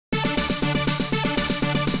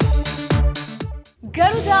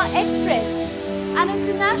Express, an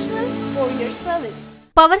international courier service.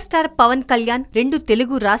 Power star Pawan Kalyan రెండు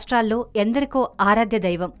తెలుగు రాష్ట్రాల్లో ఎందరికో ఆరాధ్య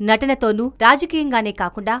దైవం. నటనతోనూ రాజకీయంగానే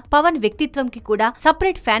కాకుండా పవన్ వ్యక్తిత్వంకి కూడా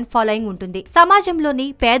సపరేట్ ఫ్యాన్ ఫాలోయింగ్ ఉంటుంది. సమాజంలోని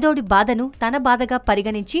పేదోడి బాధను తన బాధగా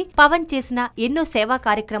పరిగణించి పవన్ చేసిన ఎన్నో సేవా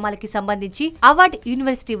కార్యక్రమాలకి సంబంధించి అవార్డు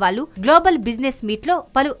యూనివర్సిటీ వాళ్ళు గ్లోబల్ బిజినెస్ మీట్ లో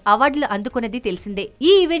పలు అవార్డులు అందుకున్నది తెలిసిందే.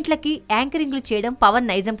 ఈ ఈవెంట్లకి యాంకరింగ్లు చేయడం పవన్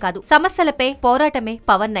నైజం కాదు, సమస్యలపై పోరాటమే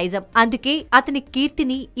పవన్ నైజం. అందుకే అతని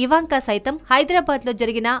కీర్తిని ఇవాంకా సైతం హైదరాబాద్ లో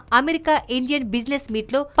జరిగిన అమెరికా ఇండియన్ బిజినెస్ మీట్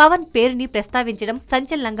లో పవన్ పేరుని ప్రస్తావించడం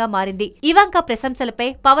సంచలనంగా మారింది. ఇవాంకా ప్రశంసలపై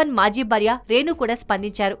పవన్ మాజీ భార్య రేణు కూడా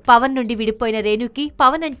స్పందించారు. పవన్ నుండి విడిపోయిన రేణుకి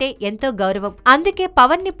పవన్ అంటే ఎంతో గౌరవం. అందుకే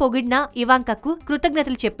పవన్ ని పొగిడిన ఇవాంకకు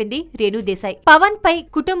కృతజ్ఞతలు చెప్పింది రేణు దేశాయ్. పవన్ పై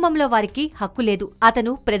కుటుంబంలో వారికి హక్కు లేదు,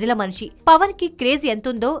 అతను ప్రజల మనిషి. పవన్ కి క్రేజ్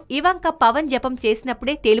ఎంతుందో ఇవాంక పవన్ జపం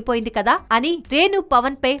చేసినప్పుడే తేలిపోయింది కదా అని రేణు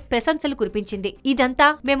పవన్ పై ప్రశంసలు కురిపించింది. ఇదంతా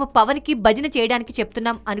మేము పవన్ కి భజన చేయడానికి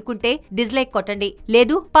చెప్తున్నాం అనుకుంటే డిస్లైక్ కొట్టండి.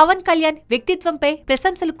 లేదు, పవన్ కళ్యాణ్ వ్యక్తిత్వంపై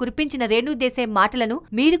ప్రశంసలు కురిపించిన రేణు దేశాయ్ మాటలను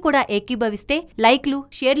మీరు కూడా ఏకీభవిస్తే లైక్లు,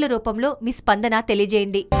 షేర్ల రూపంలో మీ స్పందన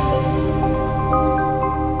తెలియజేయండి.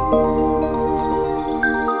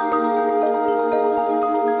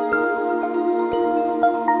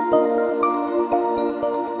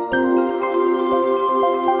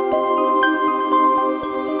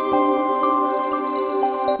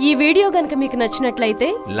 ఈ వీడియో గనుక మీకు నచ్చినట్లయితే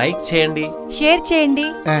లైక్ చేయండి, షేర్ చేయండి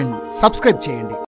అండ్ సబ్స్క్రైబ్ చేయండి.